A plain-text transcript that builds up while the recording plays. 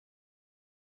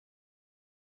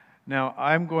Now,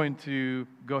 I'm going to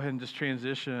go ahead and just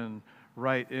transition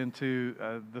right into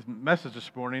the message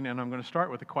this morning, and I'm going to start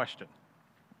with a question.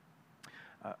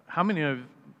 How many of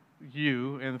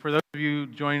you, and for those of you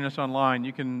joining us online,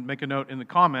 you can make a note in the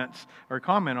comments or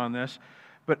comment on this,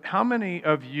 but how many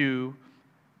of you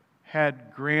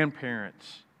had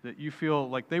grandparents that you feel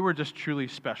like they were just truly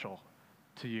special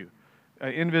to you?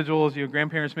 Individuals,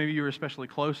 grandparents, maybe you were especially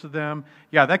close to them.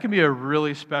 Yeah, that can be a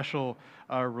really special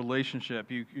relationship.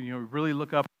 You really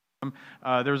look up to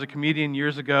them. There was a comedian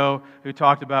years ago who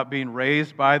talked about being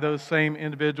raised by those same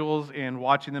individuals and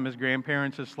watching them as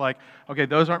grandparents. It's like, okay,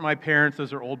 those aren't my parents.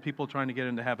 Those are old people trying to get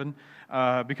into heaven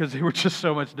because they were just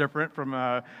so much different from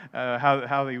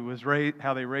how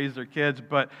they raised their kids.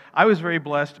 But I was very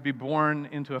blessed to be born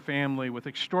into a family with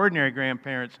extraordinary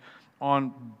grandparents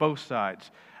on both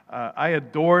sides. I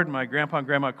adored my grandpa and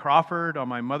grandma Crawford on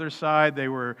my mother's side. They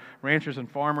were ranchers and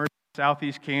farmers in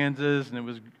southeast Kansas,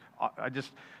 and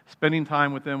spending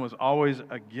time with them was always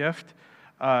a gift.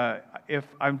 If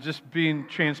I'm just being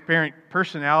transparent,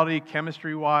 personality,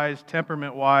 chemistry-wise,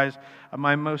 temperament-wise,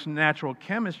 my most natural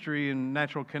chemistry and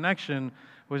natural connection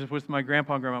was with my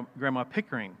grandpa and grandma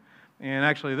Pickering. And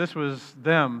actually, this was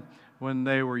them when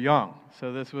they were young.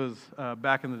 So this was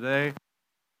back in the day.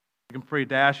 I'm pretty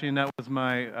dashing. That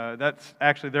was that's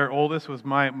actually their oldest, was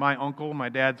my uncle, my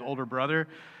dad's older brother.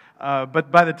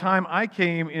 But by the time I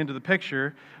came into the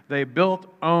picture, they built,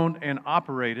 owned, and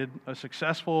operated a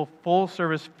successful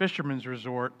full-service fisherman's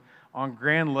resort on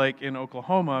Grand Lake in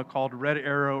Oklahoma called Red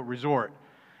Arrow Resort.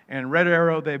 And Red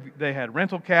Arrow, they had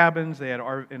rental cabins, they had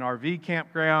an RV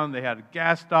campground, they had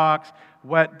gas docks,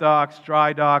 wet docks,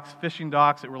 dry docks, fishing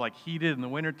docks that were like heated in the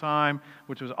wintertime,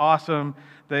 which was awesome.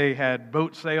 They had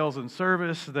boat sales and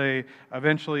service. They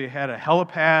eventually had a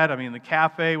helipad. I mean, the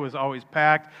cafe was always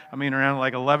packed. I mean, around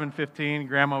like 11:15,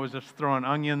 Grandma was just throwing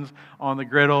onions on the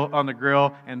grill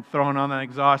and throwing on that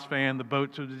exhaust fan. The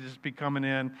boats would just be coming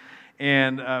in.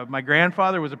 And my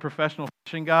grandfather was a professional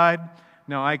fishing guide.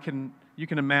 Now, you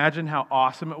can imagine how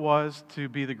awesome it was to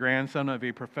be the grandson of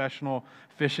a professional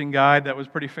fishing guide. That was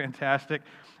pretty fantastic.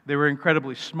 They were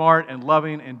incredibly smart and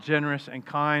loving and generous and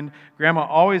kind. Grandma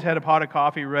always had a pot of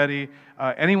coffee ready.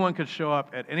 Anyone could show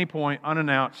up at any point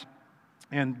unannounced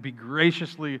and be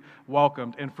graciously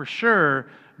welcomed. And for sure,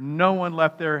 no one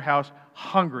left their house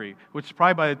hungry, which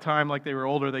probably by the time like they were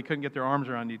older, they couldn't get their arms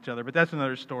around each other. But that's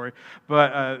another story.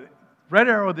 But Red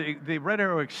Arrow, the Red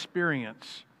Arrow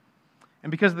experience,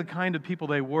 and because of the kind of people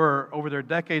they were over their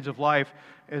decades of life,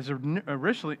 as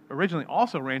originally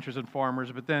also ranchers and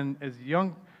farmers, but then as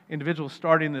young individuals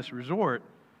starting this resort,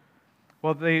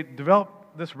 well, they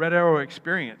developed this Red Arrow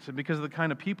experience. And because of the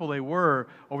kind of people they were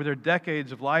over their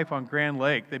decades of life on Grand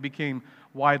Lake, they became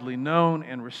widely known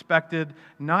and respected,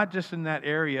 not just in that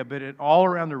area, but all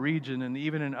around the region and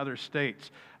even in other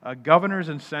states. Governors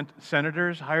and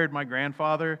senators hired my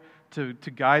grandfather to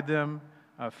guide them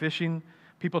fishing.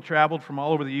 People traveled from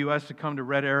all over the U.S. to come to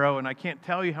Red Arrow, and I can't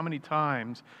tell you how many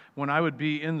times when I would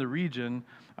be in the region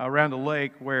around the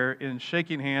lake where in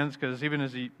shaking hands, because even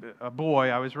as a boy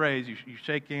I was raised, you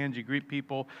shake hands, you greet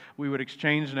people, we would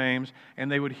exchange names,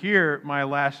 and they would hear my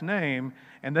last name,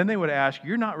 and then they would ask,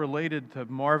 "You're not related to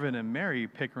Marvin and Mary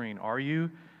Pickering, are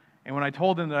you?" And when I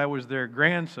told them that I was their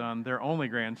grandson, their only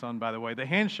grandson, by the way, the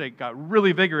handshake got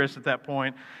really vigorous at that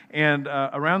point. And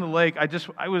around the lake,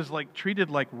 I was like treated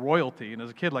like royalty. And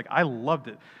as a kid, like I loved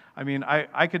it. I mean,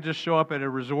 I could just show up at a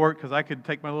resort because I could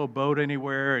take my little boat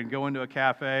anywhere and go into a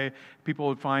cafe. People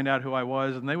would find out who I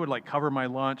was, and they would like cover my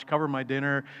lunch, cover my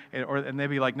dinner, and they'd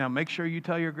be like, "Now make sure you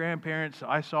tell your grandparents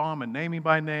I saw them and name me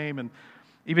by name." And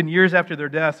even years after their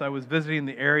deaths, I was visiting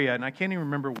the area, and I can't even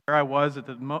remember where I was at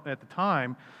the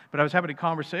time, but I was having a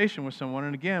conversation with someone,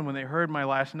 and again, when they heard my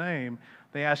last name,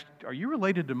 they asked, "Are you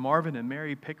related to Marvin and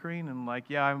Mary Pickering?" And like,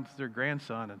 "Yeah, I'm their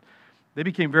grandson." And they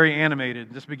became very animated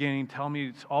and just began to tell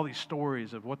me all these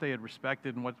stories of what they had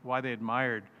respected and why they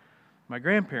admired my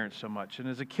grandparents so much. And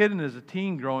as a kid and as a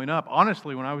teen growing up,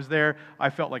 honestly, when I was there, I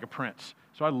felt like a prince.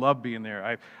 So I loved being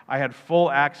there. I had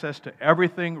full access to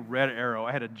everything Red Arrow.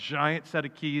 I had a giant set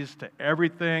of keys to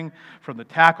everything, from the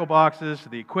tackle boxes to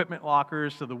the equipment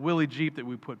lockers to the Willie Jeep that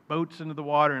we put boats into the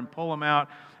water and pull them out,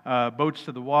 boats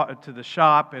to the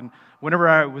shop. And whenever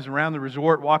I was around the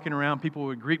resort, walking around, people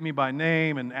would greet me by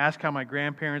name and ask how my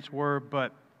grandparents were.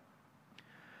 But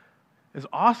as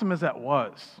awesome as that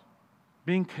was,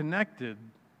 being connected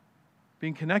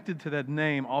to that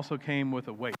name also came with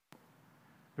a weight.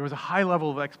 There was a high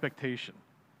level of expectation,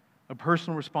 of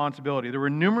personal responsibility. There were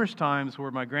numerous times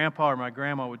where my grandpa or my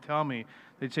grandma would tell me,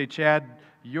 they'd say, "Chad,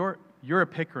 you're a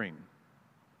Pickering,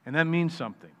 and that means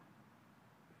something.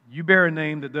 You bear a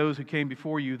name that those who came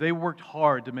before you, they worked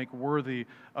hard to make worthy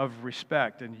of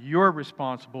respect, and you're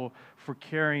responsible for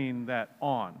carrying that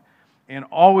on. And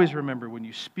always remember, when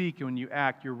you speak and when you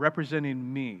act, you're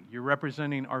representing me. You're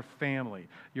representing our family.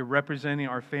 You're representing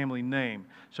our family name.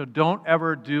 So don't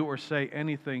ever do or say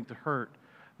anything to hurt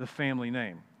the family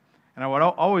name. And I would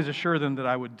always assure them that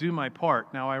I would do my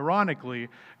part. Now, ironically,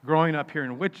 growing up here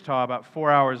in Wichita, about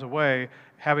 4 hours away,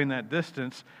 having that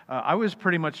distance, I was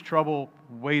pretty much trouble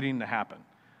waiting to happen.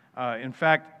 In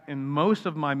fact, in most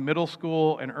of my middle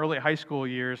school and early high school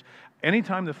years,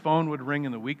 anytime the phone would ring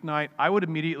in the weeknight, I would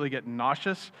immediately get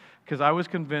nauseous because I was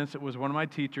convinced it was one of my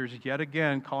teachers yet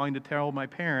again calling to tell my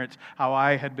parents how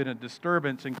I had been a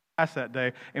disturbance in class that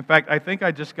day. In fact, I think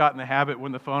I just got in the habit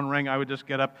when the phone rang, I would just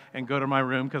get up and go to my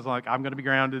room because I'm going to be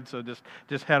grounded, so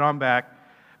just head on back.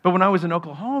 But when I was in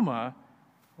Oklahoma,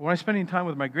 when I was spending time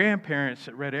with my grandparents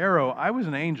at Red Arrow, I was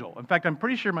an angel. In fact, I'm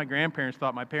pretty sure my grandparents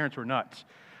thought my parents were nuts,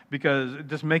 because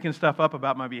just making stuff up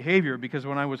about my behavior, because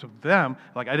when I was with them,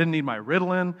 I didn't need my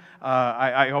Ritalin,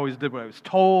 I always did what I was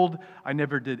told, I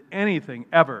never did anything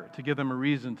ever to give them a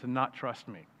reason to not trust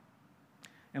me.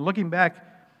 And looking back,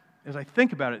 as I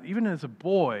think about it, even as a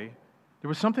boy, there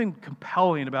was something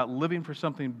compelling about living for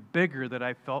something bigger that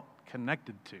I felt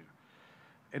connected to.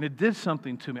 And it did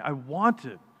something to me. I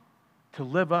wanted to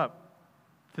live up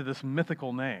to this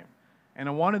mythical name. And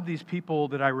I wanted these people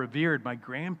that I revered, my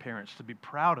grandparents, to be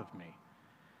proud of me.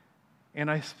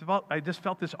 And I just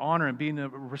felt this honor in being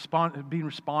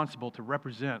responsible to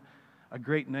represent a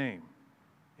great name.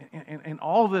 And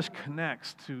all of this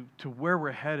connects to where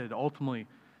we're headed ultimately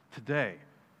today.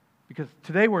 Because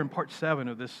today we're in part 7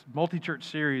 of this multi-church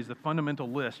series, The Fundamental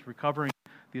List, recovering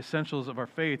the essentials of our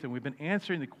faith, and we've been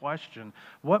answering the question,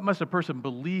 what must a person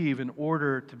believe in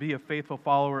order to be a faithful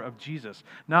follower of Jesus?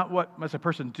 Not what must a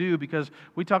person do, because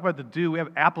we talk about the do, we have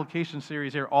application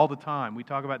series here all the time. We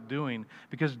talk about doing,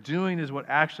 because doing is what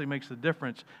actually makes the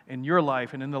difference in your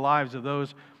life and in the lives of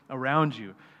those around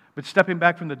you. But stepping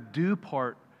back from the do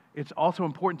part, it's also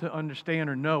important to understand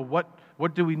or know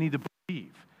what do we need to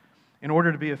believe in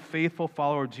order to be a faithful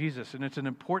follower of Jesus. And it's an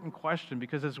important question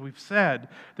because, as we've said,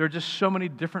 there are just so many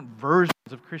different versions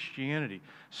of Christianity,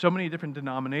 so many different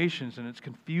denominations, and it's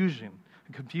confusing.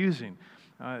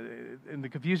 And the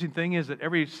confusing thing is that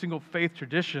every single faith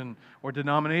tradition or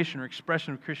denomination or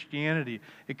expression of Christianity,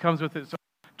 it comes with its own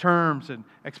terms and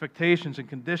expectations and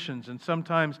conditions, and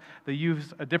sometimes they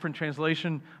use a different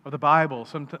translation of the Bible,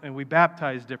 and we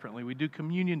baptize differently, we do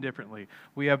communion differently,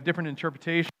 we have different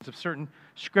interpretations of certain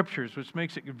scriptures, which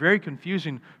makes it very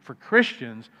confusing for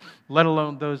Christians, let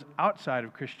alone those outside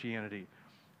of Christianity.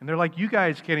 And they're like, you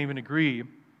guys can't even agree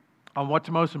on what's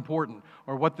most important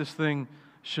or what this thing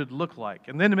should look like.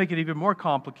 And then to make it even more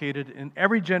complicated, in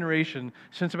every generation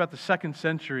since about the 2nd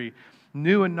century,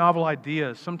 new and novel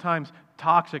ideas, sometimes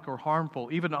toxic or harmful,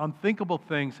 even unthinkable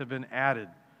things have been added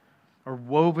or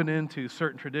woven into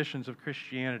certain traditions of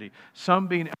Christianity. Some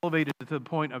being elevated to the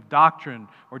point of doctrine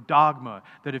or dogma,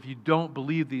 that if you don't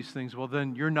believe these things, well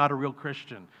then you're not a real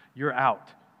Christian. You're out.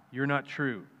 You're not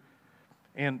true.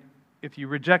 And if you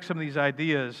reject some of these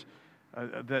ideas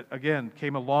that, again,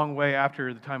 came a long way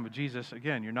after the time of Jesus,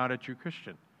 again, you're not a true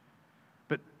Christian.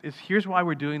 But here's why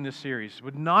we're doing this series.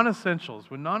 When non-essentials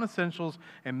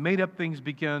and made-up things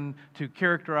begin to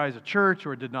characterize a church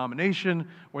or a denomination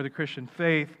or the Christian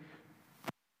faith,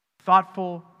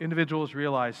 thoughtful individuals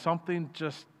realize something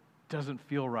just doesn't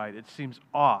feel right. It seems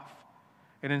off.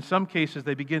 And in some cases,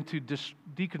 they begin to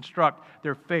deconstruct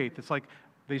their faith. It's like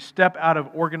they step out of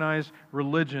organized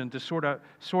religion to sort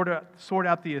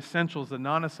out the essentials, the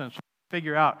non-essentials,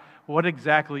 figure out what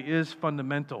exactly is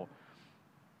fundamental.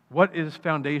 What is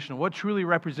foundational? What truly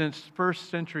represents first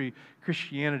century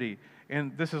Christianity?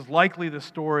 And this is likely the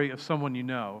story of someone you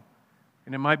know,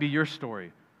 and it might be your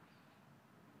story.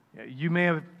 You may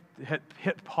have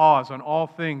hit pause on all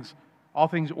things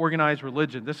organized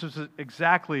religion. This is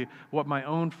exactly what my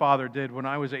own father did when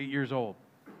I was 8 years old.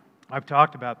 I've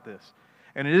talked about this.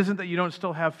 And it isn't that you don't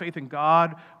still have faith in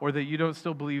God or that you don't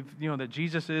still believe, that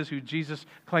Jesus is who Jesus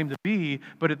claimed to be,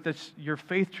 but it's your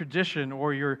faith tradition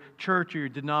or your church or your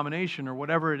denomination or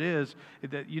whatever it is,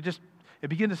 that it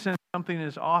begins to sense something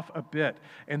is off a bit.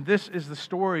 And this is the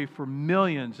story for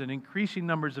millions and increasing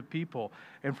numbers of people,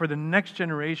 and for the next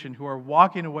generation who are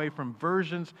walking away from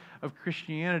versions of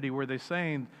Christianity where they're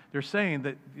saying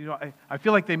that, I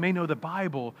feel like they may know the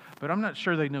Bible, but I'm not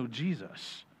sure they know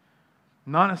Jesus.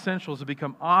 Non-essentials have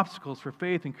become obstacles for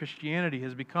faith, and Christianity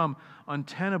has become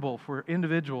untenable for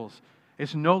individuals.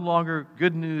 It's no longer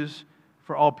good news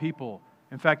for all people.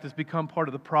 In fact, it's become part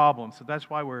of the problem, so that's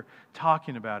why we're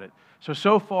talking about it.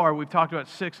 So far, we've talked about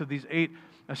 6 of these 8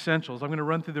 essentials. I'm going to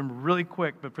run through them really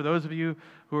quick, but for those of you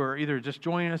who are either just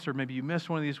joining us or maybe you missed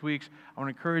one of these weeks, I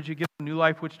want to encourage you, get on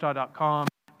newlifewichita.com,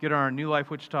 get on our New Life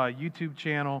Wichita YouTube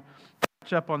channel,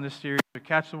 catch up on this series, or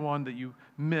catch the one that you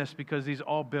missed, because these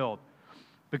all build.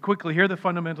 But quickly, here are the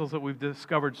fundamentals that we've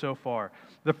discovered so far.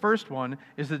 The first one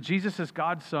is that Jesus is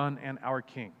God's Son and our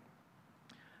King.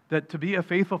 That to be a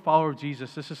faithful follower of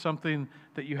Jesus, this is something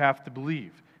that you have to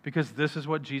believe, because this is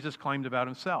what Jesus claimed about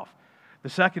himself. The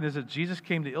second is that Jesus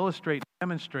came to illustrate and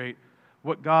demonstrate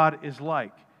what God is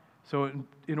like. So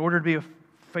in order to be a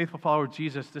faithful follower of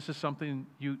Jesus, this is something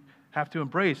you have to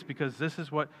embrace, because this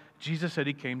is what Jesus said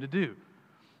he came to do.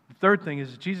 The third thing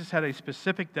is that Jesus had a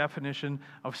specific definition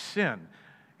of sin.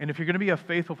 And if you're going to be a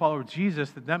faithful follower of Jesus,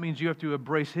 then that means you have to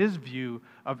embrace his view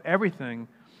of everything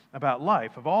about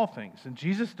life, of all things. And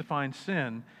Jesus defines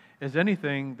sin as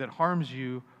anything that harms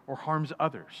you or harms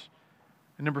others.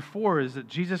 And number 4 is that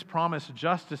Jesus promised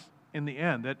justice in the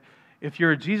end, that if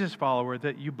you're a Jesus follower,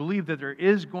 that you believe that there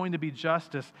is going to be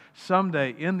justice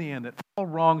someday in the end, that all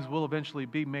wrongs will eventually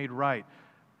be made right.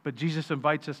 But Jesus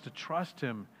invites us to trust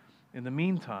him in the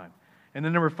meantime. And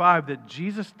then number 5, that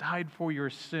Jesus died for your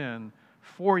sin,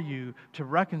 for you, to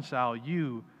reconcile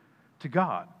you to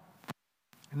God.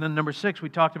 And then number 6, we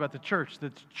talked about the church.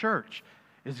 The church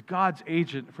is God's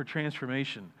agent for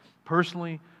transformation,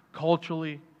 personally,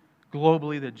 culturally,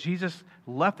 globally, that Jesus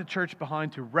left the church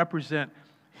behind to represent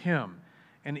him.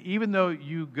 And even though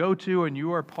you go to and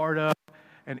you are part of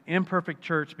an imperfect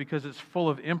church because it's full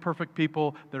of imperfect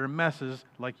people that are messes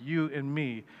like you and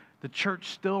me, the church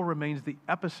still remains the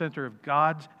epicenter of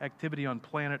God's activity on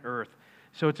planet Earth.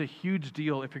 So it's a huge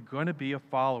deal if you're going to be a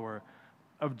follower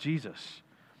of Jesus.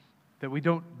 That we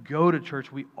don't go to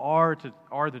church, we are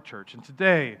the church. And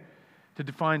today, to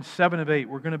define 7 of 8,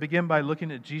 we're going to begin by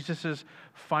looking at Jesus'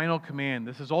 final command.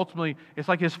 This is ultimately, it's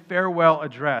like his farewell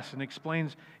address, and it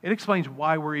explains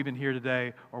why we're even here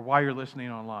today or why you're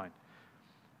listening online.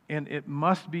 And it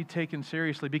must be taken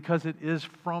seriously because it is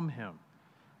from him.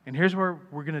 And here's where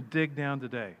we're going to dig down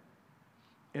today.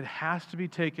 It has to be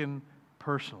taken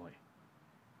personally.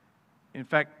 In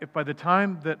fact, if by the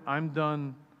time that I'm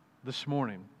done this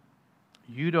morning,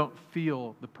 you don't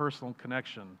feel the personal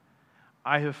connection,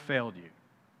 I have failed you.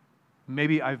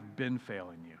 Maybe I've been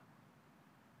failing you,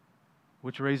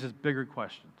 which raises bigger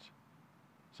questions.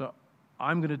 So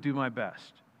I'm going to do my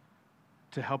best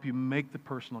to help you make the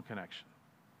personal connection.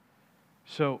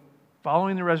 So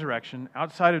following the resurrection,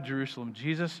 outside of Jerusalem,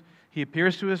 Jesus, he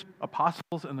appears to his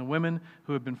apostles and the women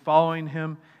who have been following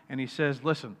him, and he says,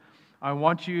 listen, I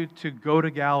want you to go to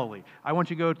Galilee. I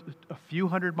want you to go a few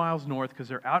hundred miles north, because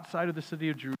they're outside of the city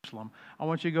of Jerusalem. I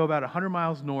want you to go about 100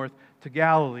 miles north to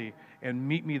Galilee and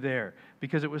meet me there,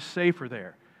 because it was safer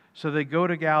there. So they go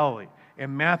to Galilee,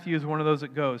 and Matthew is one of those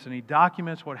that goes, and he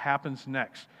documents what happens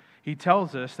next. He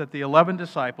tells us that the 11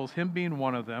 disciples, him being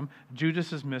one of them,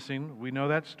 Judas is missing, we know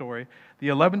that story. The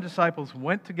 11 disciples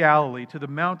went to Galilee, to the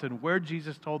mountain where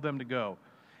Jesus told them to go.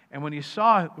 And when they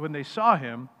saw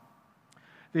him,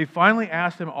 they finally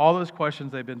asked him all those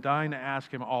questions they've been dying to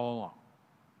ask him all along.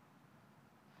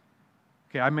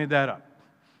 Okay, I made that up.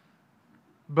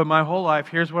 But my whole life,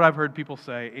 here's what I've heard people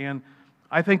say, and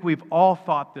I think we've all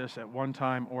thought this at one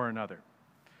time or another.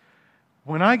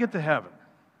 When I get to heaven,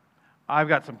 I've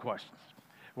got some questions.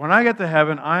 When I get to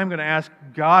heaven, I'm going to ask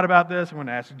God about this. I'm going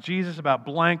to ask Jesus about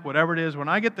blank, whatever it is. When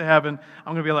I get to heaven,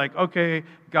 I'm going to be like, okay,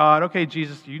 God, okay,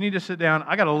 Jesus, you need to sit down.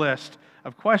 I got a list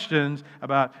of questions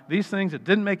about these things that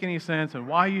didn't make any sense and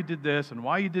why you did this and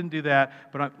why you didn't do that.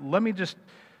 But let me just,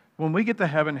 when we get to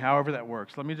heaven, however that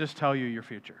works, let me just tell you your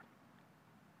future.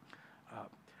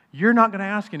 You're not going to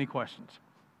ask any questions,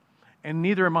 and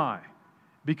neither am I,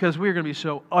 because we're going to be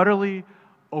so utterly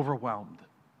overwhelmed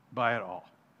by it all.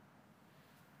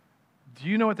 Do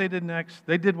you know what they did next?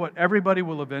 They did what everybody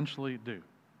will eventually do,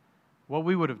 what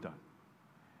we would have done.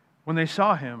 When they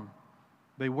saw him,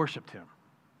 they worshiped him.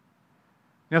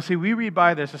 Now, see, we read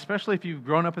by this, especially if you've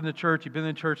grown up in the church, you've been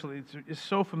in church, it's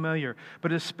so familiar,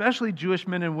 but especially Jewish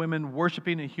men and women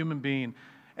worshiping a human being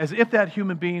as if that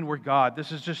human being were God.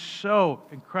 This is just so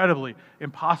incredibly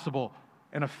impossible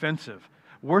and offensive.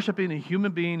 Worshiping a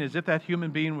human being as if that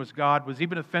human being was God was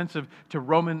even offensive to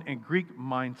Roman and Greek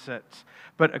mindsets.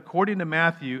 But according to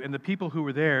Matthew and the people who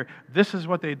were there, this is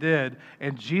what they did,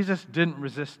 and Jesus didn't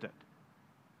resist it.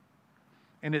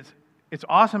 And it's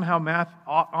awesome how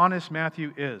honest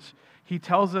Matthew is. He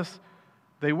tells us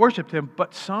they worshiped him,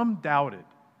 but some doubted.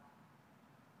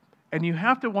 And you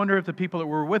have to wonder if the people that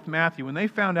were with Matthew, when they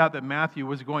found out that Matthew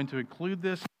was going to include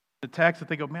this in the text, that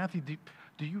they go, Matthew,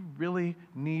 do you really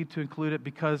need to include it?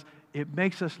 Because it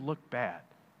makes us look bad.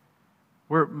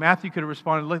 where Matthew could have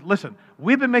responded, listen,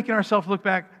 we've been making ourselves look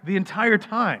back the entire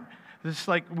time. It's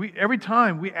like every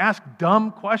time we ask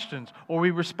dumb questions or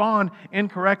we respond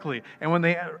incorrectly. And when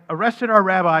they arrested our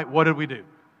rabbi, what did we do?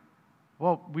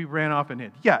 Well, we ran off and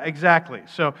hid. Yeah, exactly.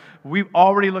 So we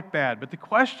already look bad. But the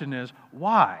question is,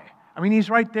 why? I mean, he's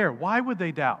right there. Why would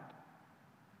they doubt?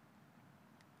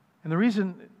 And the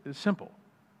reason is simple.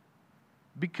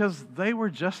 Because they were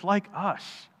just like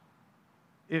us.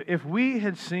 If we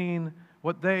had seen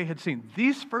what they had seen,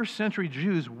 these first century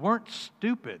Jews weren't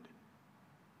stupid.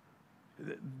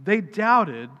 They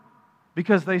doubted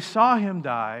because they saw him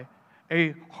die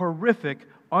a horrific,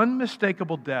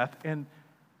 unmistakable death, and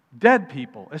dead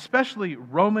people, especially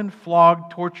Roman,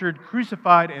 flogged, tortured,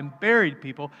 crucified, and buried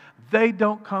people, they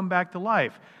don't come back to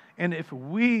life. And if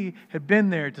we had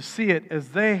been there to see it as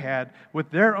they had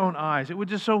with their own eyes, it would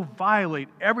just so violate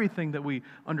everything that we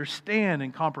understand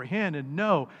and comprehend and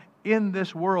know in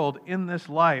this world, in this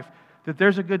life, that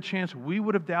there's a good chance we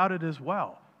would have doubted as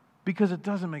well, because it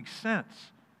doesn't make sense.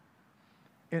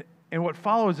 And what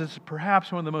follows is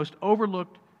perhaps one of the most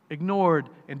overlooked, ignored,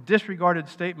 and disregarded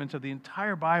statements of the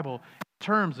entire Bible in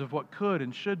terms of what could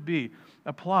and should be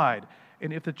applied.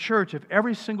 And if the church, if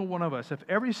every single one of us, if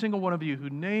every single one of you who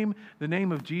name the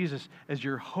name of Jesus as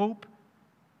your hope,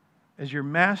 as your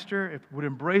master, if would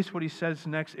embrace what he says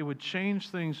next, it would change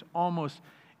things almost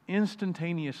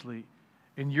instantaneously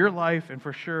in your life and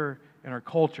for sure in our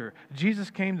culture. Jesus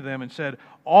came to them and said,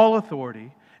 all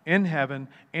authority in heaven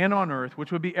and on earth,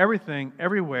 which would be everything,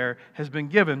 everywhere, has been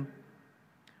given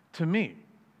to me.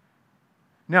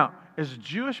 Now, as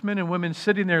Jewish men and women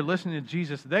sitting there listening to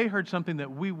Jesus, they heard something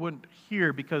that we wouldn't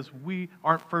hear because we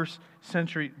aren't first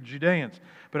century Judeans.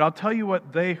 But I'll tell you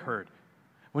what they heard.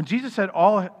 When Jesus said,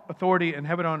 all authority in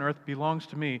heaven and on earth belongs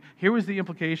to me, here was the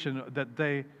implication that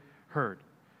they heard.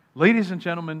 Ladies and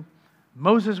gentlemen,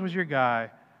 Moses was your guy,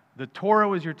 the Torah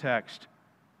was your text,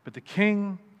 but the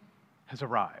king has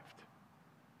arrived.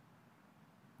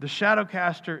 The shadow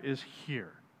caster is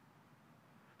here.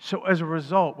 So as a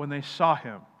result, when they saw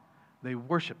him, they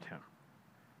worshiped him.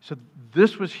 So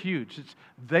this was huge.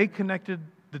 They connected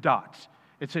the dots.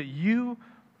 It's that you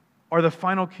are the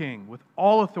final king with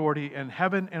all authority in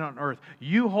heaven and on earth.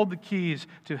 You hold the keys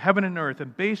to heaven and earth.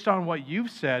 And based on what you've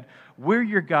said, we're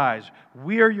your guys.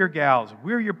 We are your gals.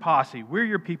 We're your posse. We're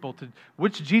your people. To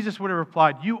which Jesus would have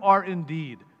replied, you are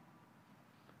indeed.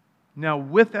 Now,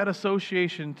 with that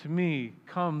association, to me,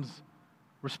 comes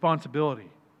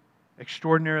responsibility,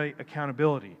 extraordinary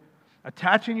accountability.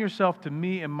 Attaching yourself to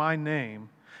me and my name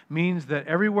means that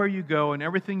everywhere you go and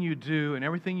everything you do and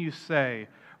everything you say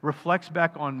reflects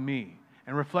back on me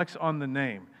and reflects on the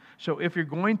name. So if you're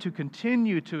going to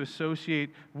continue to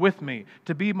associate with me,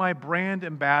 to be my brand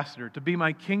ambassador, to be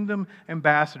my kingdom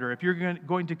ambassador, if you're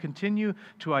going to continue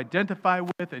to identify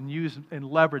with and use and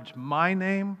leverage my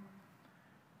name,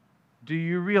 do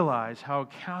you realize how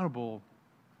accountable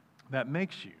that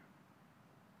makes you?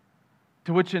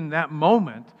 To which in that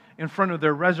moment, in front of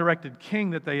their resurrected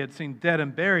king that they had seen dead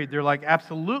and buried, they're like,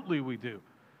 absolutely we do.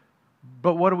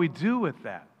 But what do we do with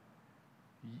that?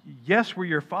 Yes, we're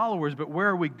your followers, but where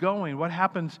are we going? What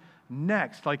happens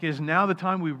next? Like, is now the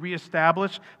time we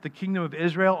reestablish the kingdom of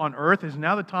Israel on earth? Is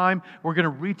now the time we're going to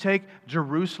retake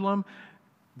Jerusalem?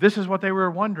 This is what they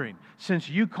were wondering. Since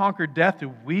you conquered death,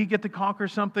 do we get to conquer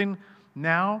something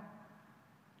now?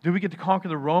 Do we get to conquer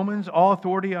the Romans? All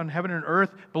authority on heaven and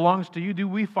earth belongs to you. Do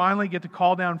we finally get to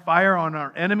call down fire on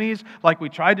our enemies like we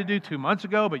tried to do 2 months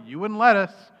ago, but you wouldn't let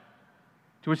us?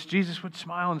 To which Jesus would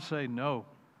smile and say, no,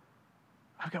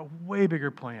 I've got way bigger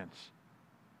plans.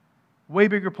 Way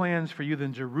bigger plans for you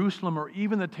than Jerusalem or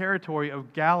even the territory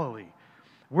of Galilee.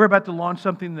 We're about to launch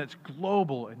something that's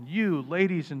global, and you,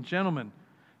 ladies and gentlemen,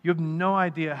 you have no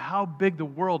idea how big the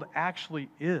world actually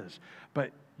is. But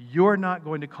you're not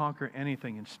going to conquer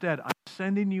anything. Instead, I'm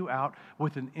sending you out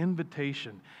with an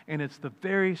invitation. And it's the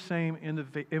very same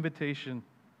invitation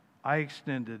I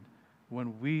extended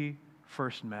when we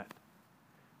first met.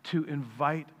 To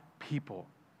invite people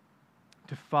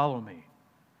to follow me.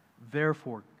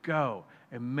 Therefore, go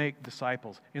and make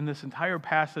disciples. In this entire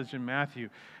passage in Matthew,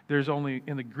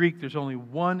 in the Greek, there's only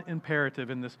one imperative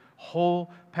in this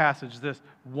whole passage, this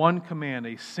one command,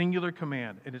 a singular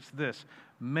command, and it's this: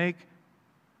 make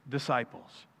disciples.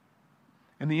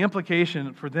 And the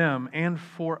implication for them and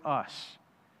for us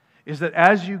is that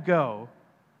as you go,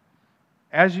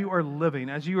 as you are living,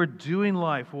 as you are doing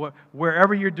life,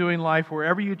 wherever you're doing life,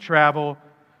 wherever you travel,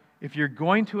 if you're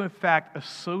going to in fact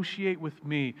associate with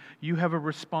me, you have a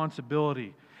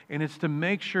responsibility. And it's to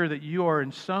make sure that you are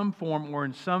in some form or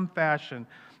in some fashion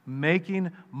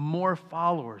making more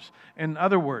followers. In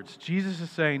other words, Jesus is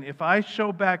saying, if I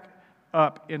show back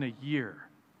up in a year,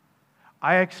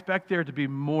 I expect there to be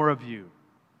more of you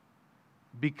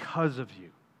because of you.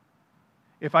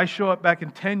 If I show up back in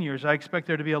 10 years, I expect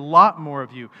there to be a lot more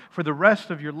of you. For the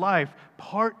rest of your life,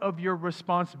 part of your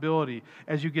responsibility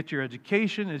as you get your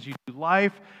education, as you do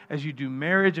life, as you do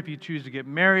marriage, if you choose to get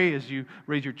married, as you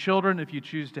raise your children, if you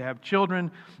choose to have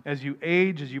children, as you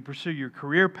age, as you pursue your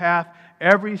career path,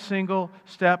 every single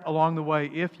step along the way,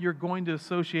 if you're going to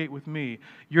associate with me,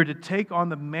 you're to take on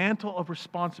the mantle of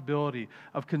responsibility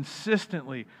of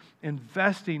consistently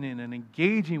investing in and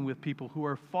engaging with people who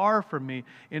are far from me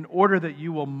in order that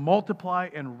you will multiply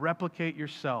and replicate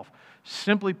yourself.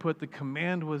 Simply put, the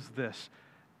command was this: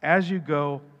 as you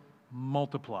go,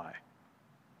 multiply.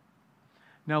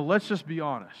 Now, let's just be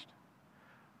honest.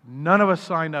 None of us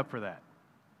signed up for that.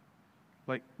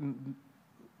 Like,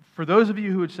 for those of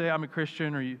you who would say, I'm a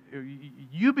Christian, or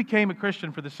you became a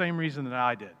Christian for the same reason that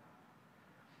I did.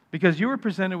 Because you were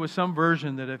presented with some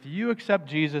version that if you accept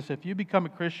Jesus, if you become a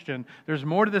Christian, there's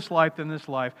more to this life than this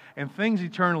life, and things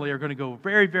eternally are going to go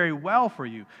very, very well for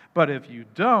you. But if you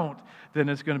don't, then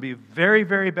it's going to be very,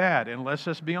 very bad. And let's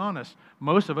just be honest,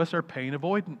 most of us are pain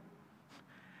avoidant.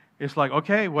 It's like,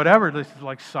 okay, whatever, this is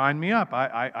like, sign me up,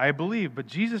 I believe. But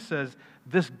Jesus says,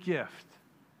 this gift,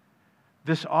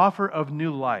 this offer of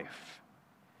new life,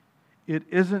 it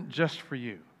isn't just for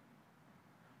you.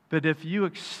 That if you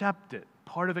accept it,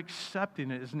 part of accepting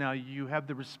it is now you have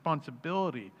the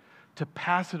responsibility to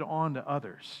pass it on to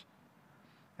others.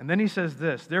 And then he says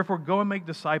this, therefore go and make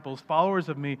disciples, followers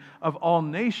of me, of all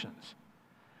nations.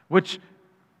 Which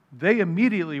they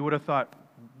immediately would have thought,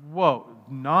 whoa,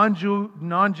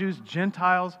 non-Jews,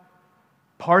 Gentiles,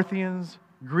 Parthians,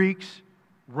 Greeks,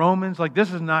 Romans, like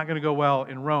this is not going to go well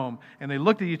in Rome. And they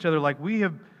looked at each other like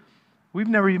we've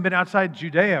never even been outside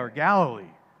Judea or Galilee.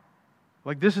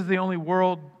 Like this is the only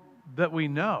world that we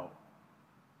know.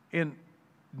 And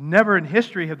never in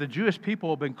history have the Jewish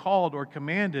people been called or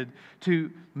commanded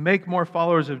to make more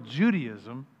followers of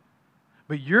Judaism,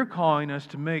 but you're calling us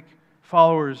to make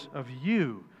followers of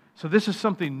you. So this is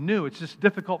something new. It's just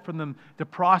difficult for them to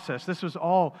process. This was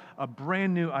all a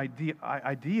brand new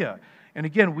idea. And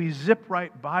again, we zip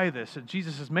right by this. And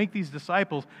Jesus says, make these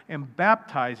disciples and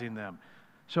baptizing them.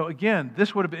 So again,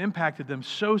 this would have impacted them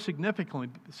so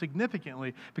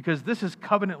significantly because this is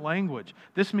covenant language.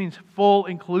 This means full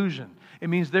inclusion. It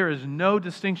means there is no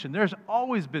distinction. There's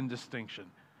always been distinction.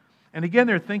 And again,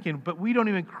 they're thinking, but we don't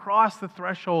even cross the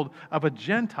threshold of a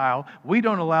Gentile. We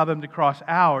don't allow them to cross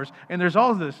ours. And there's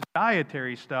all this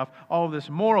dietary stuff, all of this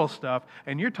moral stuff,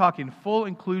 and you're talking full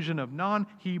inclusion of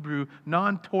non-Hebrew,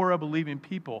 non-Torah believing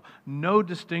people. No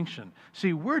distinction.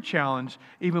 See, we're challenged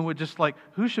even with just like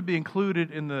who should be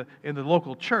included in the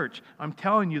local church. I'm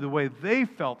telling you the way they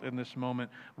felt in this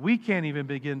moment, we can't even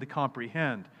begin to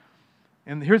comprehend.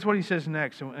 And here's what he says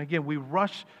next. And again, we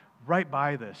rush right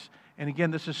by this. And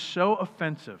again, this is so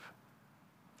offensive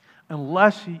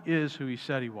unless he is who he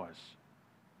said he was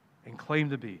and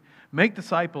claimed to be. Make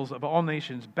disciples of all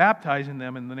nations, baptizing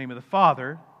them in the name of the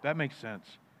Father, that makes sense,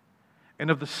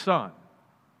 and of the Son,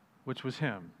 which was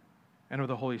him, and of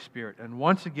the Holy Spirit. And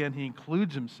once again, he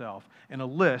includes himself in a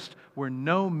list where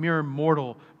no mere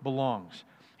mortal belongs.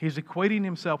 He's equating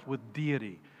himself with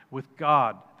deity, with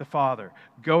God the Father.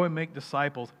 Go and make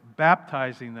disciples,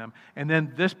 baptizing them. And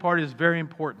then this part is very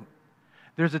important.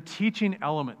 There's a teaching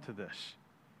element to this.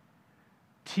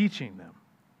 Teaching them.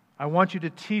 I want you to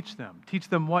teach them. Teach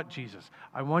them what, Jesus?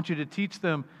 I want you to teach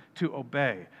them to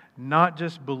obey, not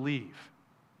just believe.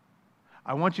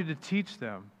 I want you to teach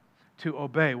them to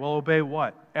obey. Well, obey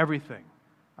what? Everything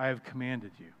I have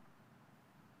commanded you.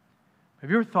 Have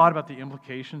you ever thought about the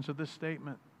implications of this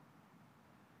statement?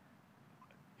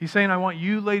 He's saying, I want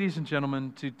you, ladies and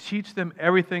gentlemen, to teach them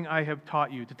everything I have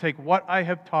taught you, to take what I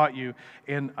have taught you,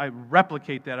 and I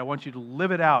replicate that. I want you to live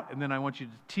it out, and then I want you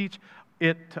to teach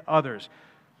it to others.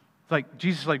 It's like,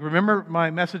 Jesus, like, remember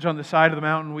my message on the side of the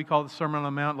mountain? We call it the Sermon on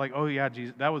the Mount. Like, oh yeah,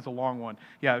 Jesus, that was a long one.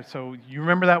 Yeah, so you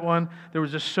remember that one? There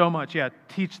was just so much. Yeah,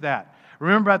 teach that.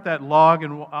 Remember about that log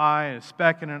and eye, and a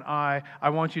speck and an eye? I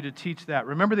want you to teach that.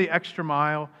 Remember the extra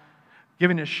mile,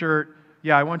 giving a shirt?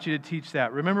 Yeah, I want you to teach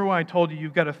that. Remember when I told you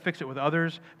you've got to fix it with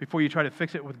others before you try to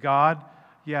fix it with God?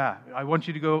 Yeah, I want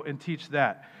you to go and teach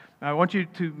that. I want you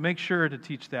to make sure to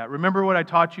teach that. Remember what I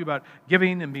taught you about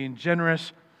giving and being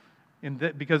generous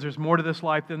because there's more to this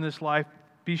life than this life?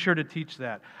 Be sure to teach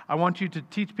that. I want you to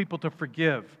teach people to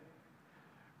forgive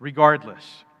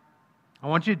regardless. I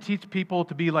want you to teach people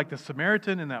to be like the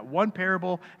Samaritan in that one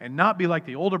parable and not be like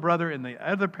the older brother in the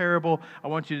other parable. I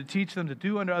want you to teach them to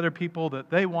do unto other people that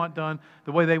they want done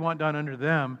the way they want done unto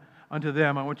them.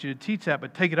 I want you to teach that,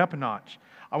 but take it up a notch.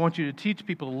 I want you to teach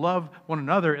people to love one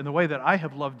another in the way that I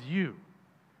have loved you.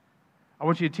 I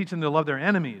want you to teach them to love their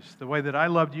enemies the way that I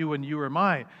loved you when you were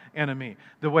my enemy,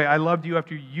 the way I loved you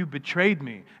after you betrayed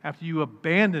me, after you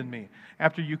abandoned me,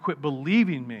 after you quit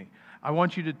believing me. I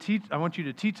want you to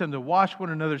teach them to wash one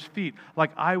another's feet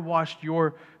like I washed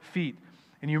your feet.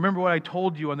 And you remember what I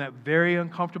told you on that very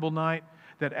uncomfortable night?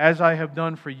 That as I have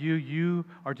done for you, you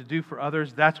are to do for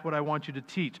others. That's what I want you to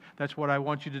teach. That's what I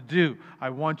want you to do.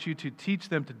 I want you to teach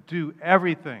them to do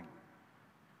everything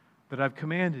that I've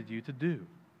commanded you to do.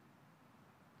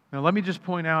 Now let me just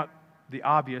point out the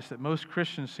obvious that most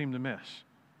Christians seem to miss.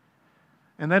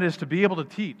 And that is to be able to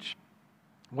teach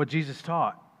what Jesus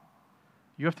taught.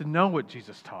 You have to know what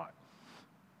Jesus taught.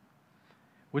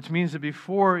 Which means that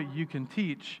before you can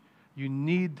teach, you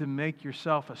need to make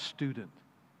yourself a student.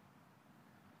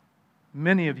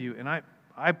 Many of you, and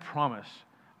I promise,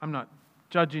 I'm not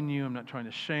judging you, I'm not trying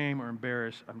to shame or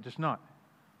embarrass, I'm just not.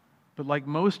 But like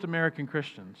most American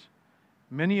Christians,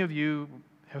 many of you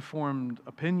have formed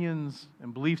opinions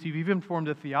and beliefs. You've even formed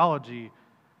a theology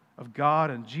of God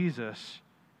and Jesus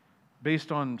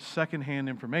based on secondhand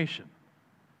information.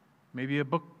 Maybe a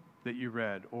book that you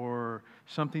read, or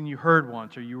something you heard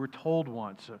once, or you were told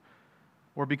once,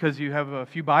 or because you have a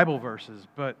few Bible verses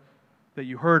but that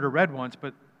you heard or read once,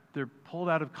 but they're pulled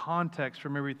out of context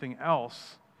from everything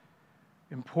else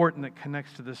important that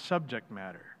connects to the subject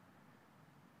matter.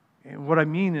 And what I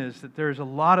mean is that there's a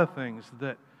lot of things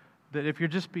that if you're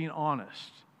just being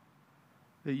honest,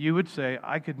 that you would say,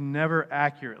 I could never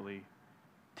accurately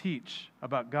teach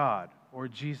about God or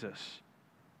Jesus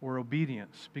or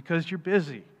obedience because you're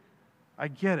busy. I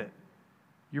get it.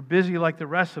 You're busy like the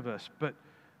rest of us, but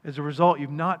as a result,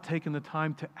 you've not taken the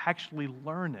time to actually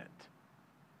learn it,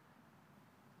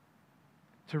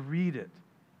 to read it,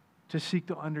 to seek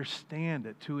to understand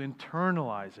it, to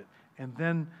internalize it, and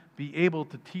then be able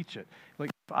to teach it.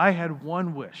 Like, if I had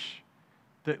one wish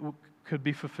that could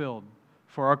be fulfilled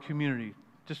for our community,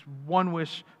 just one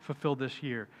wish fulfilled this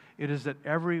year, it is that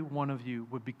every one of you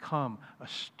would become a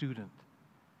student.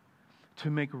 To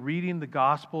make reading the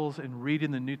Gospels and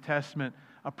reading the New Testament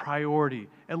a priority,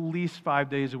 at least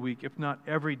 5 days a week, if not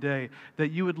every day, that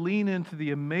you would lean into the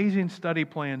amazing study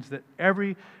plans that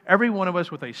every one of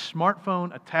us with a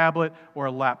smartphone, a tablet, or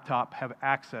a laptop have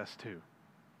access to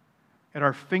at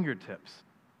our fingertips.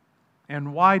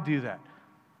 And why do that?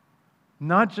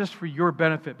 Not just for your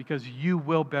benefit, because you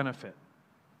will benefit,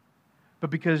 but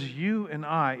because you and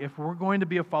I, if we're going to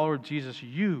be a follower of Jesus,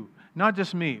 you, not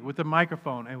just me with the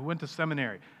microphone and went to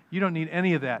seminary, you don't need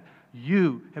any of that.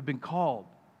 You have been called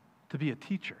to be a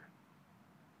teacher,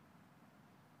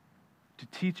 to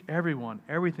teach everyone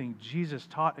everything Jesus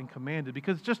taught and commanded.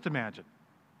 Because just imagine,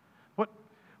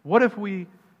 what if we,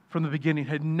 from the beginning,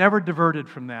 had never diverted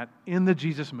from that in the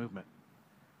Jesus movement?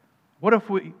 What if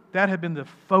that had been the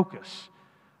focus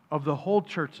of the whole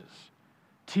church's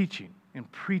teaching and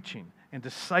preaching and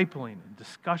discipling and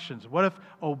discussions? What if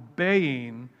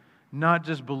obeying, not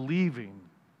just believing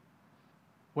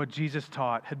what Jesus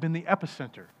taught, had been the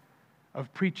epicenter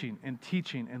of preaching and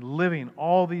teaching and living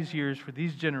all these years for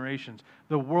these generations?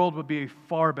 The world would be a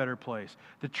far better place.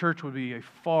 The church would be a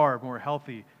far more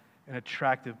healthy and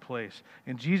attractive place.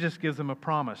 And Jesus gives them a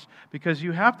promise, because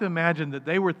you have to imagine that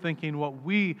they were thinking what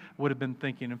we would have been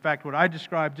thinking. In fact, what I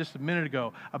described just a minute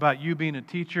ago about you being a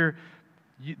teacher,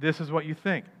 this is what you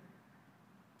think.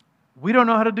 We don't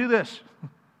know how to do this.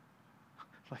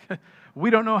 We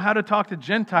don't know how to talk to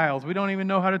Gentiles. We don't even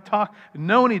know how to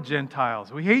know any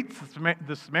Gentiles. We hate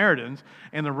the Samaritans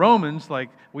and the Romans, like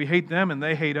we hate them and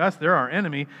they hate us. They're our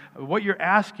enemy. What you're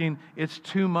asking, it's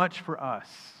too much for us.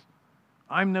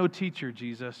 I'm no teacher,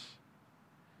 Jesus.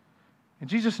 And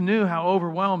Jesus knew how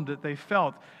overwhelmed that they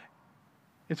felt.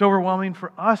 It's overwhelming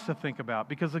for us to think about,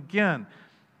 because again,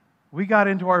 we got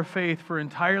into our faith for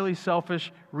entirely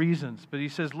selfish reasons. But he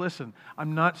says, listen,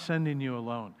 I'm not sending you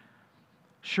alone.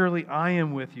 Surely I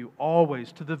am with you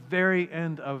always to the very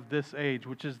end of this age,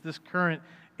 which is this current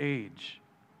age.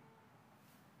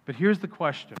 But here's the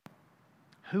question.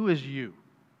 Who is you?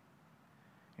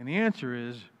 And the answer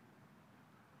is,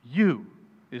 you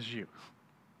is you.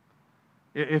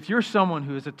 If you're someone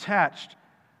who has attached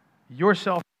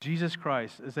yourself to Jesus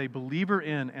Christ as a believer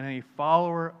in and a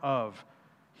follower of,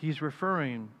 he's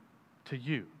referring to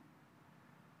you.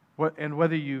 And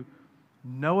whether you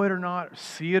know it or not,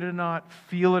 see it or not,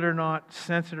 feel it or not,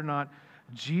 sense it or not,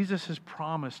 Jesus has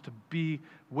promised to be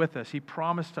with us. He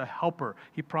promised a helper.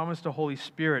 He promised a Holy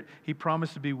Spirit. He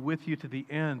promised to be with you to the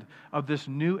end of this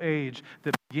new age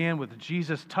that began with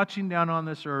Jesus touching down on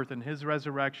this earth and His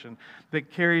resurrection,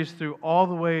 that carries through all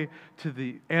the way to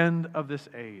the end of this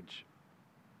age,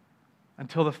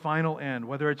 until the final end.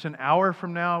 Whether it's an hour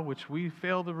from now, which we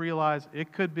fail to realize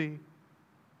it could be,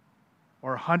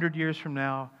 or 100 years from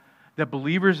now, that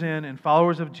believers in and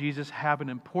followers of Jesus have an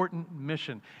important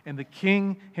mission. And the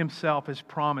King Himself has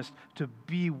promised to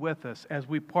be with us as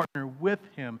we partner with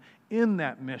Him in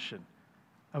that mission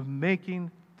of making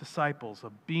disciples,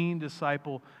 of being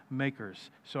disciple makers.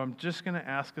 So I'm just going to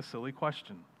ask a silly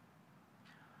question.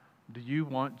 Do you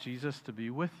want Jesus to be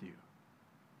with you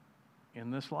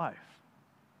in this life?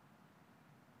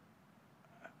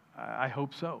 I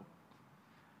hope so,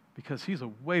 because He's a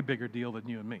way bigger deal than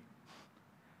you and me.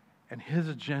 And His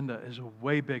agenda is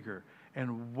way bigger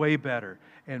and way better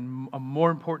and a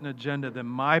more important agenda than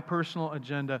my personal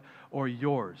agenda or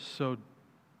yours. So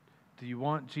do you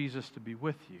want Jesus to be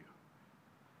with you?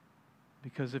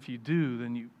 Because if you do,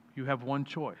 then you have one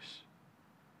choice.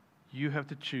 You have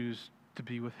to choose to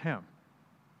be with Him,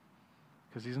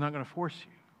 because He's not going to force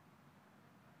you.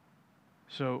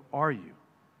 So are you?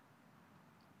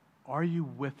 Are you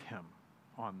with Him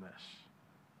on this?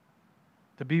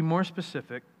 To be more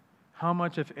specific, how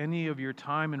much, if any, of your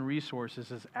time and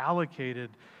resources is allocated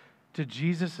to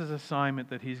Jesus' assignment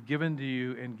that He's given to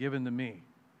you and given to me?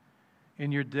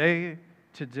 In your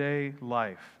day-to-day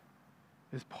life,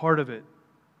 is part of it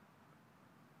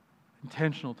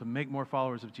intentional to make more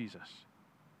followers of Jesus?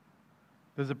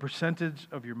 Does a percentage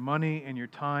of your money and your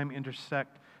time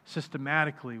intersect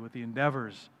systematically with the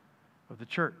endeavors of the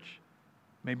church?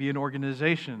 Maybe an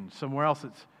organization somewhere else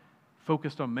that's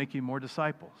focused on making more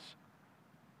disciples.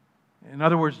 In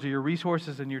other words, do your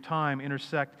resources and your time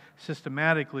intersect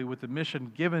systematically with the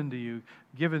mission given to you,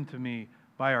 given to me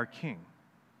by our King?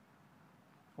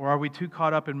 Or are we too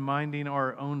caught up in minding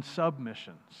our own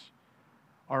submissions,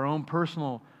 our own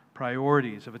personal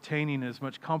priorities of attaining as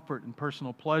much comfort and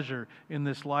personal pleasure in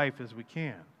this life as we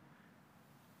can?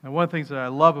 Now, one of the things that I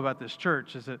love about this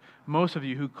church is that most of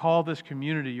you who call this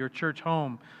community your church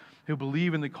home, who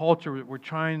believe in the culture that we're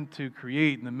trying to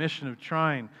create and the mission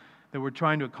that we're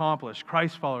trying to accomplish,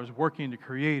 Christ followers working to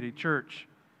create a church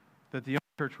that the young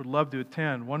church would love to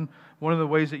attend. One of the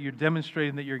ways that you're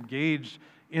demonstrating that you're engaged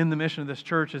in the mission of this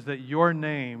church is that your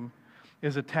name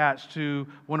is attached to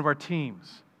one of our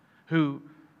teams who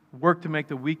work to make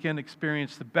the weekend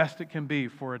experience the best it can be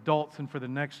for adults and for the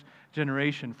next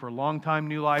generation, for long-time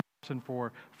new life and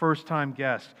for first-time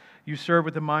guests. You serve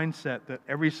with the mindset that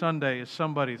every Sunday is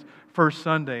somebody's first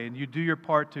Sunday, and you do your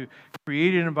part to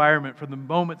create an environment from the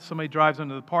moment somebody drives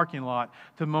into the parking lot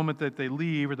to the moment that they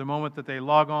leave, or the moment that they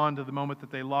log on to the moment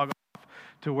that they log off,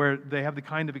 to where they have the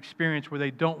kind of experience where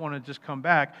they don't want to just come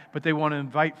back, but they want to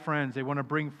invite friends, they want to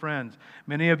bring friends.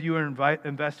 Many of you are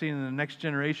investing in the next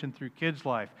generation through Kids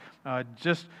Life.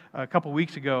 Just a couple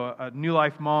weeks ago, a New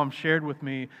Life mom shared with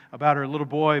me about her little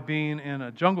boy being in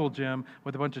a jungle gym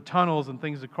with a bunch of tunnels and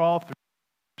things to crawl through.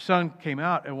 Her son came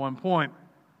out at one point,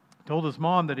 told his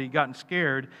mom that he'd gotten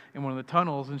scared in one of the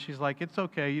tunnels, and she's like, "It's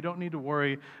okay, you don't need to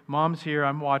worry. Mom's here,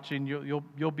 I'm watching,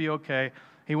 you'll be okay."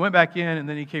 He went back in, and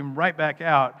then he came right back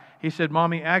out. He said,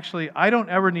 "Mommy, actually, I don't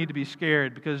ever need to be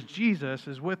scared because Jesus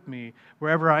is with me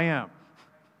wherever I am."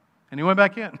 And he went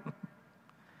back in.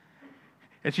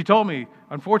 And she told me,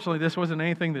 unfortunately, this wasn't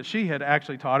anything that she had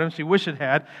actually taught him. She wished it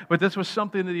had, but this was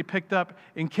something that he picked up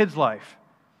in Kids Life.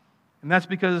 And that's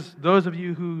because those of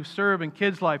you who serve in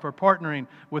Kids Life are partnering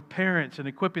with parents and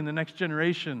equipping the next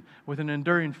generation with an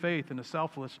enduring faith and a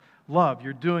selfless love.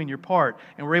 You're doing your part.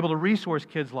 And we're able to resource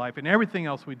Kids Life and everything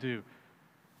else we do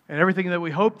and everything that we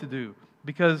hope to do,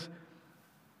 because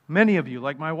many of you,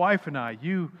 like my wife and I,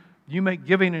 you make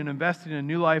giving and investing in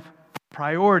New Life a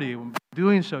priority. By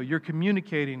doing so, you're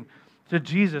communicating to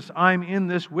Jesus, "I'm in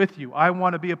this with you. I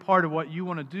want to be a part of what you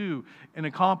want to do and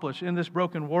accomplish in this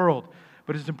broken world."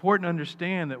 But it's important to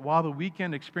understand that while the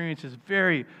weekend experience is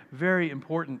very, very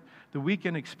important, the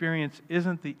weekend experience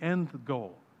isn't the end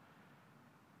goal.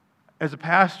 As a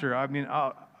pastor,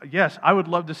 yes, I would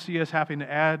love to see us having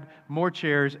to add more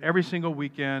chairs every single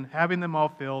weekend, having them all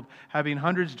filled, having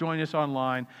hundreds join us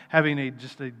online, having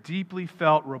just a deeply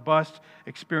felt, robust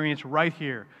experience right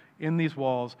here in these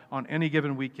walls on any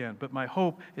given weekend. But my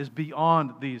hope is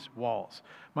beyond these walls.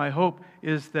 My hope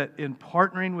is that in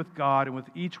partnering with God and with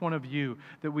each one of you,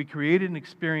 that we create an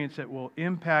experience that will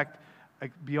impact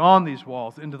beyond these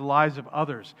walls into the lives of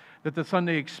others. That the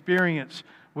Sunday experience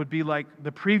would be like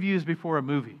the previews before a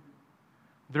movie.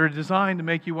 They're designed to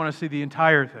make you want to see the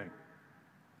entire thing.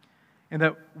 and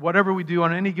that whatever we do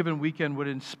on any given weekend would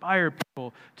inspire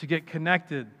people to get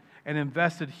connected and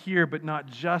invested here, but not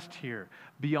just here,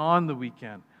 beyond the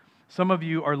weekend. Some of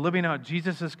you are living out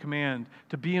Jesus' command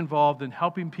to be involved in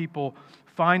helping people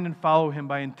find and follow Him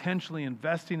by intentionally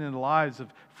investing in the lives of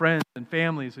friends and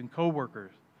families and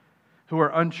coworkers who are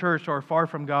unchurched or far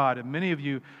from God. And many of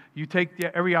you, you take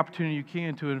every opportunity you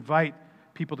can to invite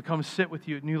people to come sit with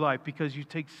you at New Life because you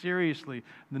take seriously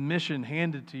the mission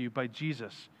handed to you by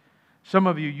Jesus. Some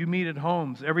of you, you meet at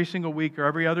homes every single week or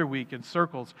every other week in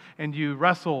circles, and you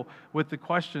wrestle with the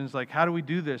questions like, how do we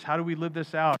do this? How do we live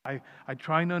this out? I'm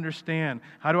trying to understand.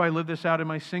 How do I live this out in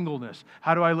my singleness?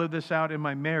 How do I live this out in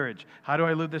my marriage? How do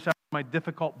I live this out with my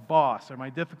difficult boss or my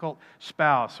difficult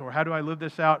spouse? Or how do I live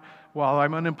this out while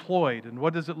I'm unemployed? And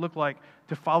what does it look like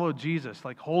to follow Jesus?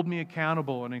 Like, hold me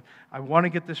accountable, and I want to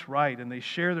get this right. And they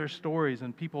share their stories,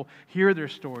 and people hear their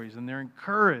stories, and they're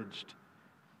encouraged.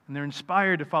 And they're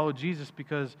inspired to follow Jesus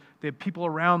because they have people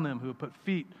around them who have put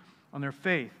feet on their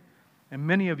faith. And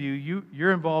many of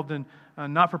you're involved in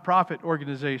not-for-profit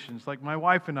organizations like my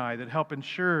wife and I that help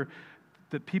ensure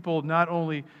that people not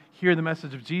only hear the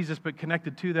message of Jesus, but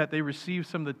connected to that, they receive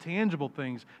some of the tangible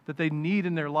things that they need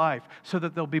in their life so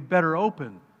that they'll be better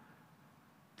open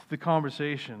to the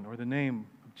conversation or the name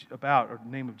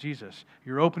of Jesus.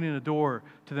 You're opening a door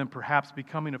to them perhaps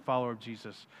becoming a follower of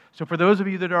Jesus. So for those of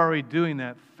you that are already doing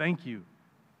that, thank you.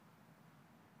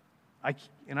 I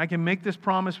can make this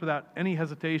promise without any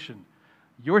hesitation.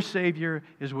 Your Savior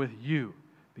is with you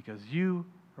because you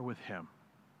are with Him.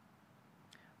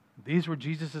 These were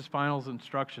Jesus' final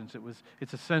instructions.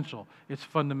 It's essential. It's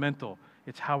fundamental.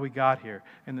 It's how we got here.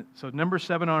 And so number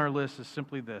 7 on our list is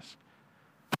simply this.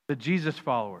 The Jesus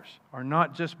followers are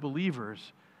not just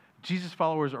believers. Jesus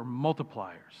followers are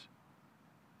multipliers.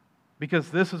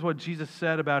 Because this is what Jesus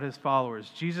said about His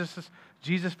followers.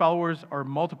 Jesus followers are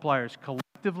multipliers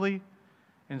collectively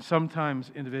and sometimes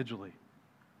individually.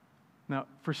 Now,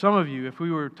 for some of you, if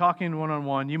we were talking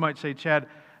one-on-one, you might say, Chad,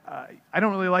 I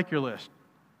don't really like your list.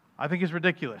 I think it's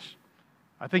ridiculous.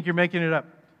 I think you're making it up.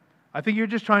 I think you're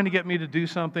just trying to get me to do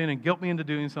something and guilt me into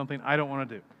doing something I don't want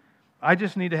to do. I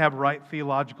just need to have right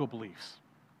theological beliefs.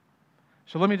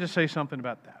 So let me just say something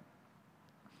about that.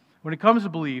 When it comes to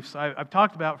beliefs, I've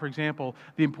talked about, for example,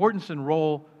 the importance and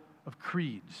role of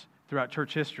creeds throughout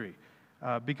church history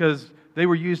because they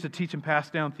were used to teach and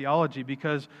pass down theology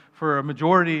because for a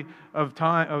majority of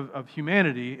time of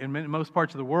humanity in most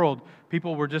parts of the world,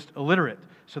 people were just illiterate.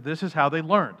 So this is how they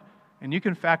learned. And you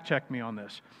can fact check me on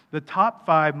this. The top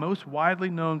 5 most widely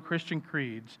known Christian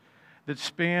creeds that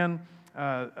span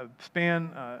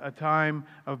a time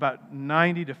of about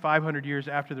 90 to 500 years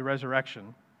after the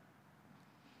resurrection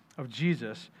of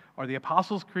Jesus are the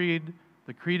Apostles' Creed,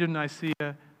 the Creed of Nicaea,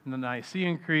 and the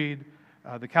Nicene Creed,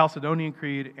 the Chalcedonian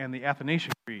Creed, and the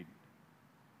Athanasian Creed.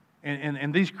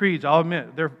 And these creeds, I'll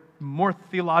admit, they're more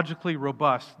theologically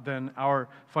robust than our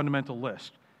fundamental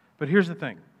list. But here's the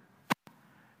thing.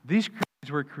 These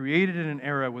creeds were created in an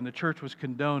era when the church was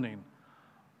condoning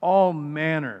all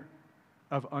manner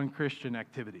of unchristian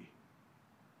activity.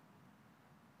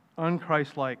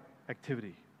 Unchristlike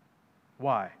activity.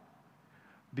 Why?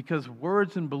 Because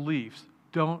words and beliefs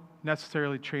don't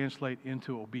necessarily translate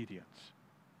into obedience.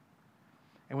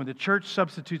 And when the church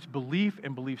substitutes belief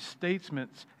and belief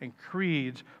statements and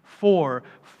creeds for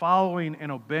following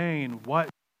and obeying what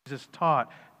Jesus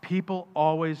taught, people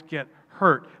always get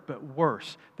hurt, but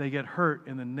worse, they get hurt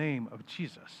in the name of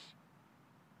Jesus.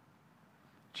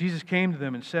 Jesus came to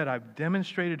them and said, I've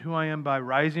demonstrated who I am by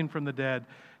rising from the dead,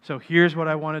 so here's what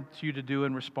I wanted you to do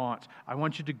in response. I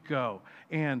want you to go,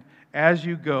 and as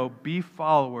you go, be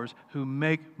followers who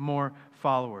make more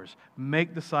followers.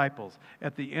 Make disciples.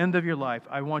 At the end of your life,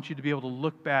 I want you to be able to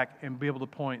look back and be able to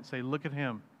point and say, look at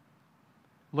him.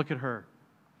 Look at her.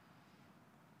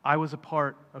 I was a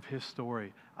part of his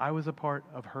story. I was a part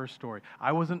of her story.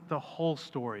 I wasn't the whole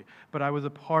story, but I was a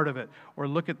part of it. Or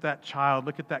look at that child.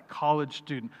 Look at that college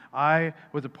student. I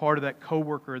was a part of that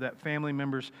coworker, that family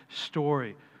member's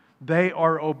story. They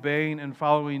are obeying and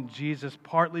following Jesus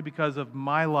partly because of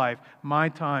my life, my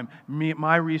time,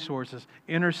 my resources,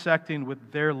 intersecting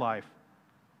with their life.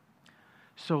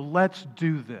 So let's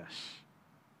do this.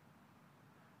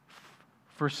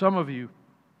 For some of you,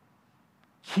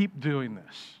 keep doing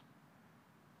this.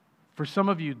 For some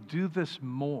of you, do this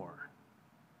more.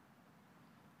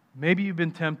 Maybe you've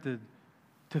been tempted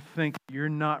to think you're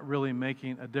not really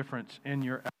making a difference in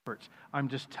your efforts. I'm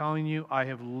just telling you, I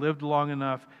have lived long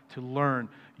enough to learn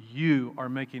you are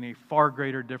making a far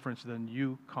greater difference than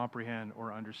you comprehend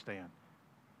or understand.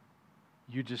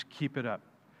 You just keep it up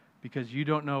because you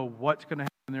don't know what's going to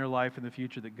happen in their life in the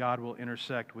future that God will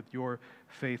intersect with your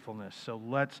faithfulness. So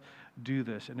let's do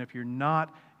this. And if you're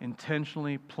not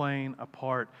intentionally playing a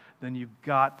part, then you've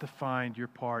got to find your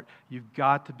part. You've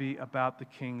got to be about the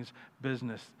King's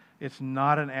business. It's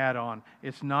not an add-on.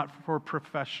 It's not for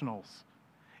professionals.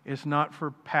 It's not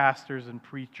for pastors and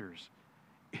preachers.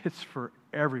 It's for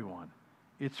everyone.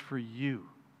 It's for you.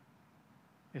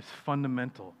 It's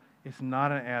fundamental. It's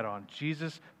not an add-on.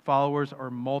 Jesus' followers are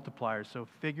multipliers, so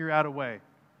figure out a way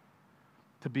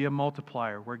to be a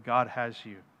multiplier where God has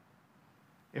you.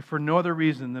 If for no other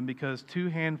reason than because two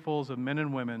handfuls of men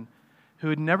and women who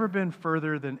had never been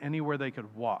further than anywhere they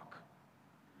could walk,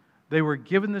 they were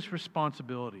given this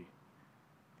responsibility.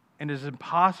 And as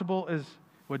impossible as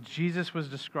what Jesus was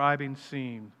describing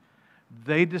seemed,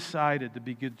 they decided to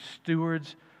be good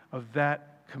stewards of that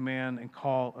command and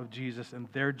call of Jesus and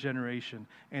their generation,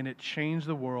 and it changed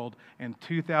the world, and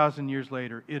 2,000 years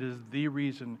later, it is the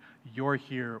reason you're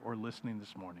here or listening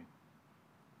this morning.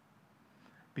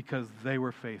 Because they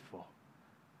were faithful.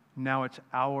 Now it's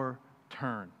our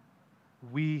turn.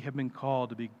 We have been called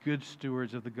to be good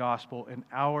stewards of the gospel in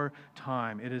our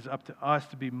time. It is up to us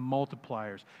to be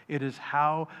multipliers. It is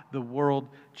how the world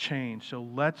changed. So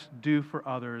let's do for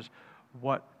others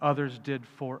what others did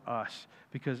for us.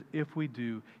 Because if we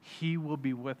do, He will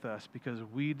be with us because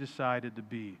we decided to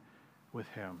be with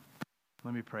Him.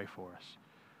 Let me pray for us.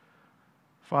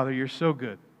 Father, you're so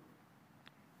good.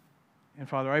 And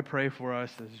Father, I pray for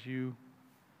us as you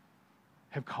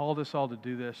have called us all to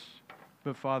do this.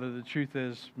 But Father, the truth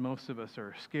is, most of us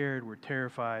are scared, we're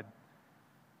terrified.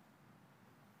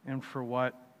 And for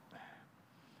what?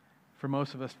 For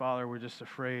most of us, Father, we're just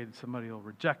afraid somebody will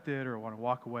reject it or want to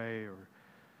walk away or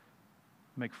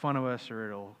make fun of us or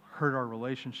it'll hurt our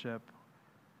relationship.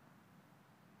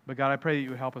 But God, I pray that you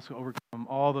would help us overcome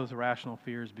all those irrational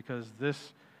fears because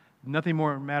nothing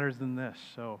more matters than this.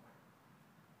 So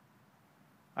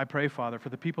I pray, Father, for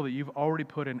the people that you've already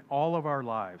put in all of our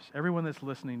lives, everyone that's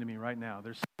listening to me right now,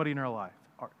 there's somebody in our life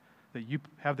that you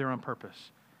have there on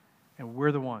purpose, and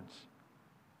we're the ones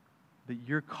that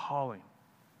you're calling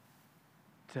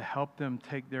to help them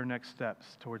take their next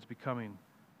steps towards becoming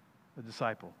a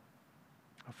disciple,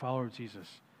 a follower of Jesus,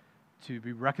 to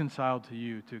be reconciled to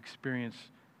you, to experience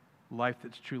life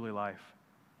that's truly life.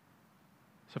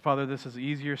 So, Father, this is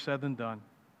easier said than done,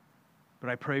 but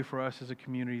I pray for us as a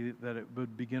community that it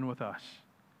would begin with us.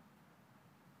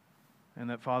 And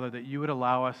that, Father, that you would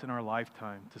allow us in our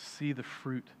lifetime to see the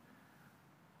fruit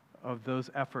of those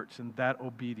efforts and that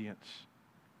obedience.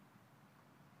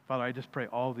 Father, I just pray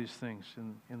all these things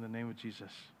in the name of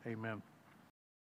Jesus. Amen.